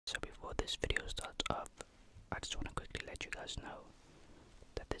before this video starts up, I just want to quickly let you guys know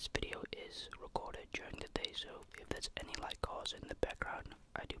that this video is recorded during the day, so if there's any like cars in the background,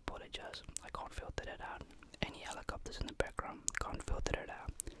 I do apologize. I can't filter that out. Any helicopters in the background, can't filter that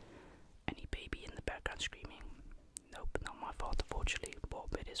out. Any baby in the background screaming, nope, not my fault unfortunately. Well,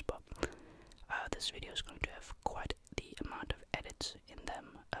 it is, but this video is going to have quite the amount of edits in them.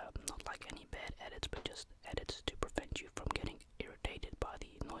 Not like any bad edits, but just edits to prevent you from getting irritated by the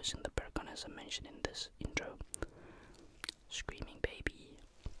noise in the background, as I mentioned in this intro. Screaming baby,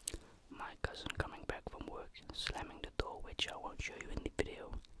 my cousin coming back from work, slamming the door, which I won't show you in the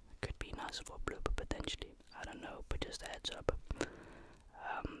video. Could be nice for a blooper potentially, I don't know, but just a heads up.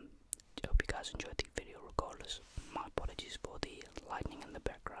 Hope you guys enjoyed the video regardless. My apologies for the lightning in the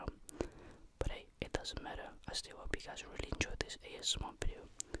background, but hey, it doesn't matter. I still hope you guys really enjoyed this ASMR video.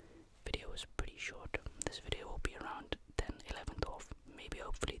 Video is pretty short. This video will be around 10, 11, 12, maybe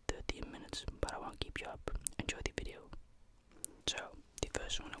hopefully 13 minutes, but I won't keep you up. Enjoy the video. So, the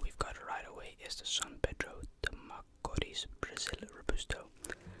first one that we've got right away is the San Pedro de Macorís Brazil Robusto.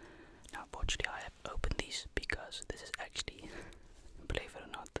 Now, fortunately, I have opened these because this is actually, believe it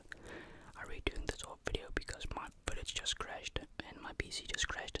or not, I'm redoing this whole video because my footage just crashed and my PC just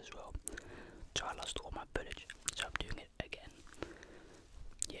crashed as well. So I lost all my footage, so I'm doing it again.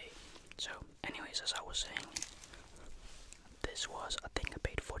 Yay. So, anyways, as I was saying, this was, I think I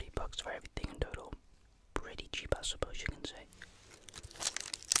paid $40 for everything in total. Pretty cheap, I suppose you can say.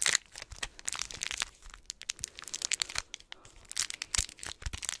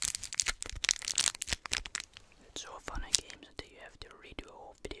 It's so fun at games until you have to redo a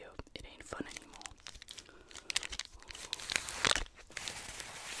whole video. It ain't fun anymore.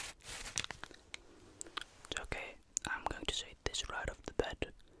 It's okay, I'm going to say this right off the bat.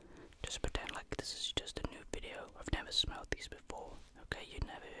 Just pretend like this is just a new video. I've never smelled these before. Okay, you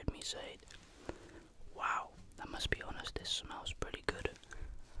never heard me say it. Wow, I must be honest, this smells pretty good.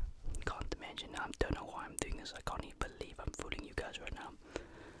 Can't imagine, I don't know why I'm doing this. I can't even believe I'm fooling you guys right now.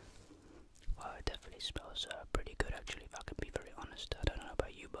 Well, it definitely smells pretty good actually, if I can be very honest. I don't know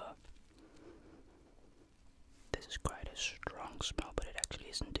about you, but this is quite a strong smell, but it actually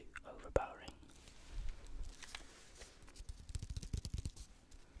isn't too overpowering.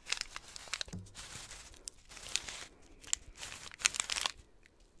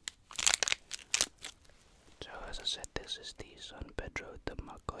 So as I said, this is the San Pedro de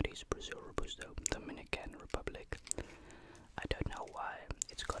Macorís Brazil Robusto, Dominican Republic. I don't know why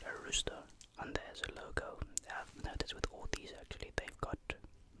it's got a rooster on there as a logo. I've noticed with all these actually they've got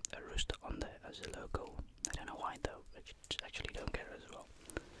a rooster on there as a logo. I don't know why though, I actually don't get it as well.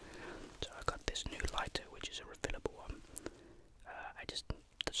 So I got this new lighter, which is a refillable one. I just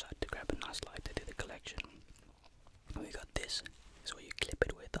decided to grab a nice lighter to the collection. We got this, is what you clip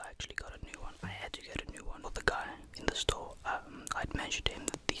it with. I actually got a new one. I had to get a new one. But the guy in the store, I'd mentioned to him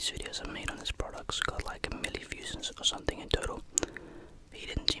that these videos I made on this product's got like 1 million views or something in total. He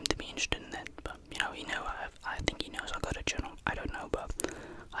didn't seem to be interested in that, but you know, I think he knows I got a channel. I don't know, but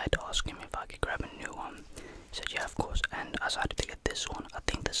I had to ask him if I could grab a new one. He said yeah, of course, and I decided to get this one. I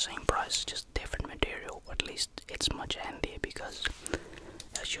think the same price, just different material, or at least it's much handier because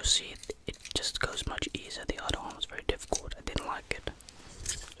as you'll see, it just goes much easier. The other one was very difficult. I didn't like it.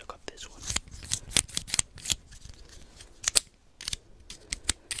 So I got this one.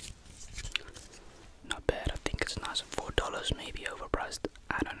 Not bad. I think it's nice. $4 maybe overpriced.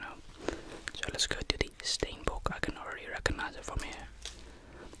 I don't know. So let's go to the stain book. I can already recognize it from here.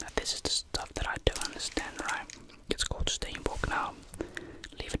 Now this is the stuff that I don't understand, right? It's called stain book. Now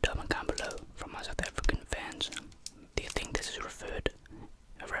leave a comment down below from my South African fans. Do you think this is a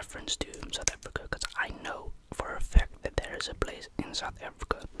reference to South Africa? Because I know for a fact that there is a place in South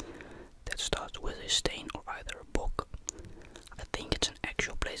Africa that starts with a stain or either a book. I think it's an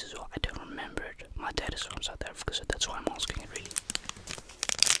actual place as well. I don't remember it. My dad is from South Africa, so that's why I'm asking it really.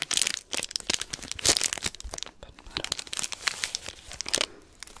 But I don't know.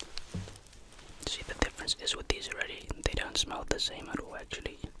 See, the difference is with these already, they don't smell the same at all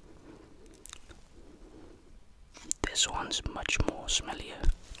actually. This one's much more smellier,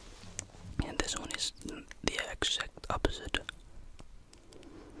 and this one is the exact opposite.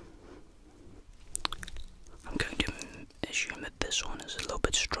 I'm going to assume that this one is a little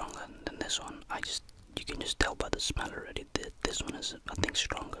bit stronger than this one. You can just tell by the smell already that this one is, I think,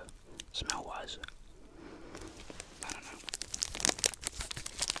 stronger smell-wise. I don't know.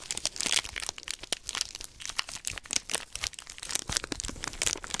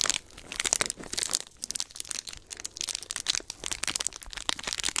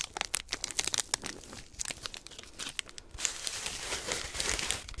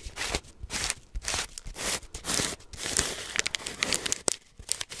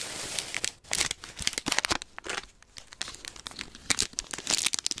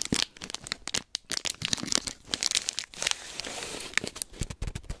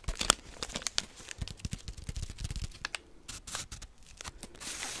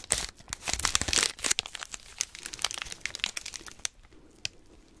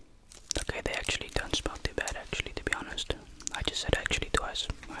 price.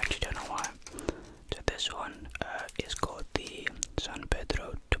 I actually don't know why. So this one is called the San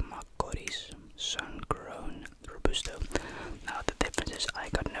Pedro de Macorís Sun-Grown Robusto. Now the difference is I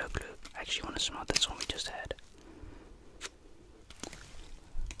got no clue. I actually want to smell this one we just had.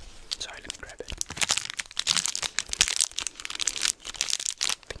 Sorry, let me grab it.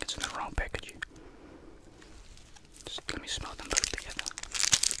 I think it's in the wrong packaging. Just let me smell them both together.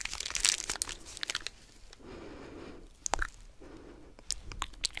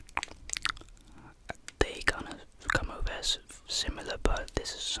 They kind of come over as similar, but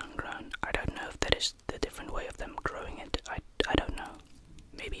this is sun-grown. I don't know if that is the different way of them growing it. I don't know.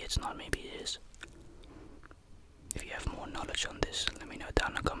 Maybe it's not, maybe it is. If you have more knowledge on this, let me know down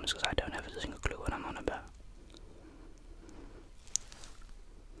in the comments, because I don't have a single clue what I'm on about.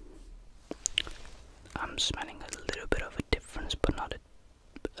 I'm smelling a little bit of a difference, but not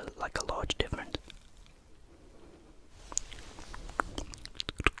like a large difference.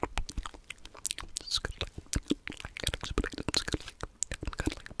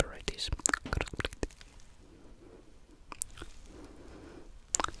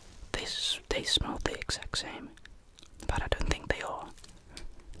 They smell the exact same, but I don't think they are.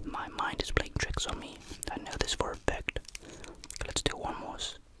 My mind is playing tricks on me. I know this for a fact. Let's do one more.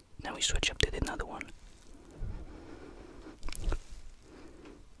 Then we switch up to another one.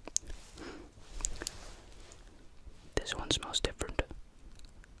 This one smells different.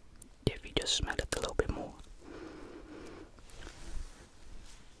 If you just smell it a little bit more.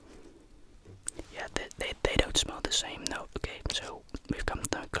 Yeah, they don't smell the same, no. Okay, so we've come to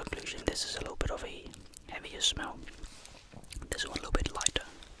the conclusion this is a little bit of a heavier smell. This one a little bit lighter,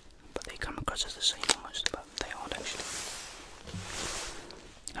 but they come across as the same almost, but they aren't actually.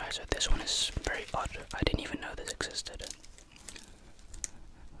 Alright, so this one is very odd. I didn't even know this existed.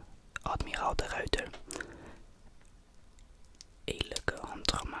 Admiraal de Ruiter. Eerlijke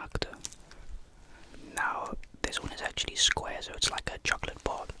handgemaakte. Now, this one is actually square, so it's like a chocolate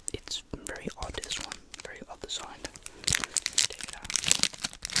bar. It's very odd, this one. Very odd designed. Take it out.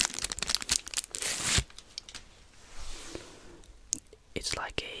 It's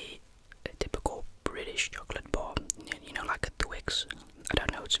like a typical British chocolate bar. You know, like a Twix. I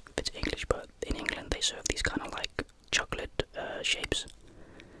don't know if it's English, but in England they serve these kind of like chocolate shapes.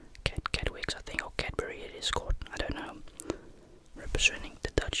 Catwix, I think, or Cadbury it is called. I don't know. Representing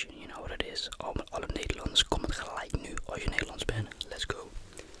the Dutch, you know what it is. Alle Nederlands, kom het gelijk nu als je Nederlands bent. Let's go.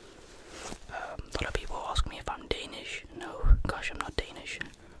 A lot of people ask me if I'm Danish. No, gosh, I'm not Danish.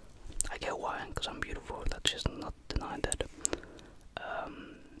 I get why, because I'm beautiful. That's just not denying that.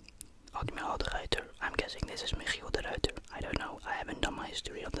 Admiraal de Ruiter. I'm guessing this is Michiel de Ruiter. I don't know. I haven't done my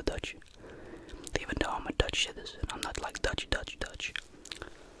history on the Dutch. Even though I'm a Dutch citizen, I'm not like Dutch.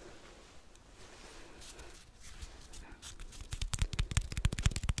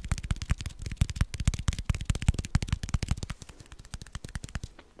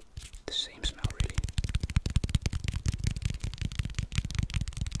 The same smell, really.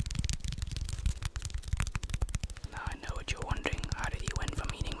 Now I know what you're wondering. How did you went from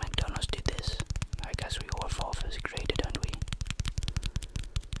eating McDonald's to this? I guess we all fall physics-graded, don't we?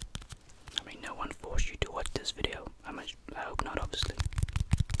 I mean, no one forced you to watch this video. I hope not, obviously.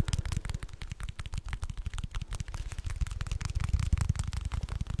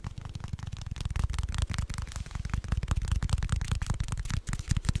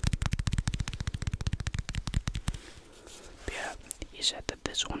 But yeah, he said that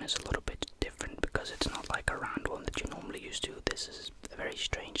this one is a little bit different because it's not like a round one that you normally used to. This is a very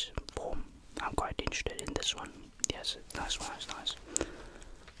strange form. I'm quite interested in this one. Yes, nice one, it's nice.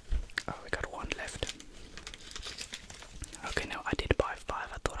 Oh, we got one left. Okay, no, I did buy 5.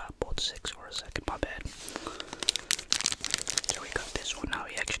 I thought I bought 6 for a second. My bad. So we got this one now.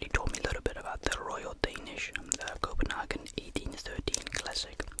 He actually told me a little bit about the Royal Danish, the Copenhagen 1813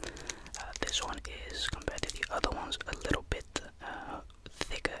 Classic. This one is, compared to the other ones, a little bit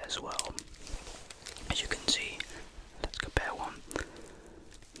thicker as well. As you can see, let's compare one.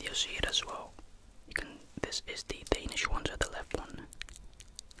 You'll see it as well. This is the Danish one, so the left one.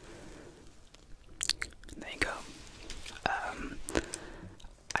 There you go.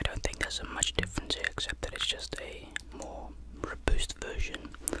 I don't think there's much difference here, except that it's just a more robust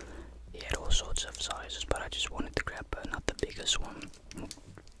version. He had all sorts of sizes, but I just wanted to grab not the biggest one.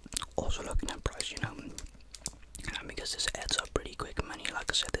 Also looking at price, you know, because this adds up pretty quick money. Like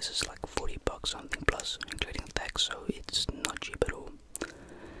I said, this is like 40 bucks something plus, including tax, so it's not cheap at all.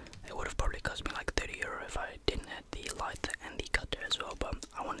 It would have probably cost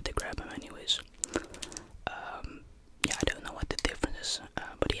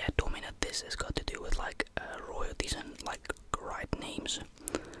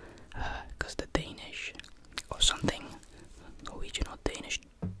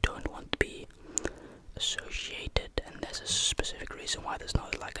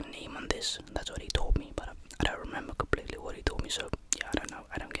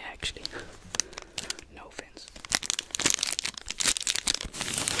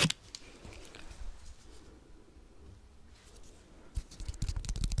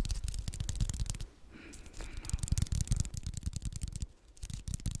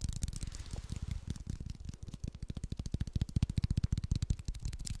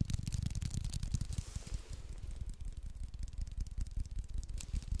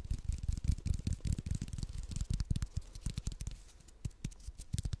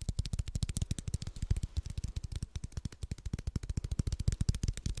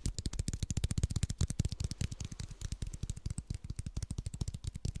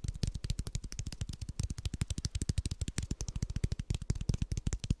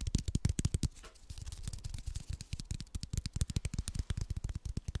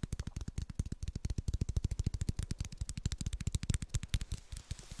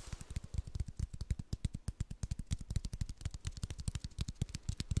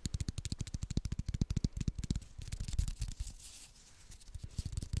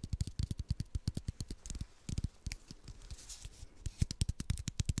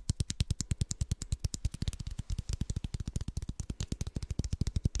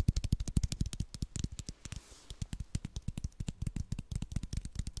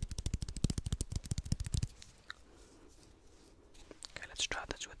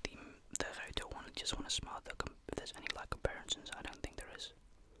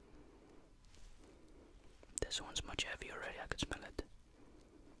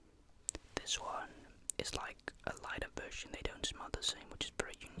the same, which is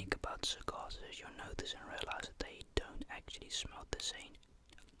very unique about cigars. As you'll notice and realize that they don't actually smell the same.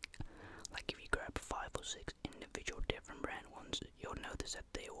 Like if you grab 5 or 6 individual different brand ones, you'll notice that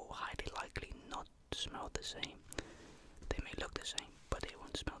they will highly likely not smell the same. They may look the same, but they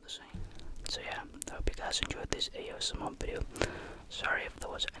won't smell the same. So yeah, I hope you guys enjoyed this ASMR video. Sorry if there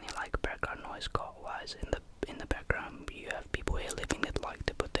was any like background noise car-wise in the background. You have people here living that like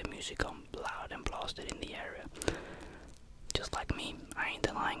to put their music on loud and blasted in the area. Just like me, I ain't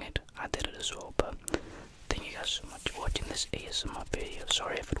denying it. I did it as well, but thank you guys so much for watching this ASMR video.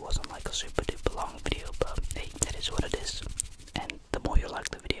 Sorry if it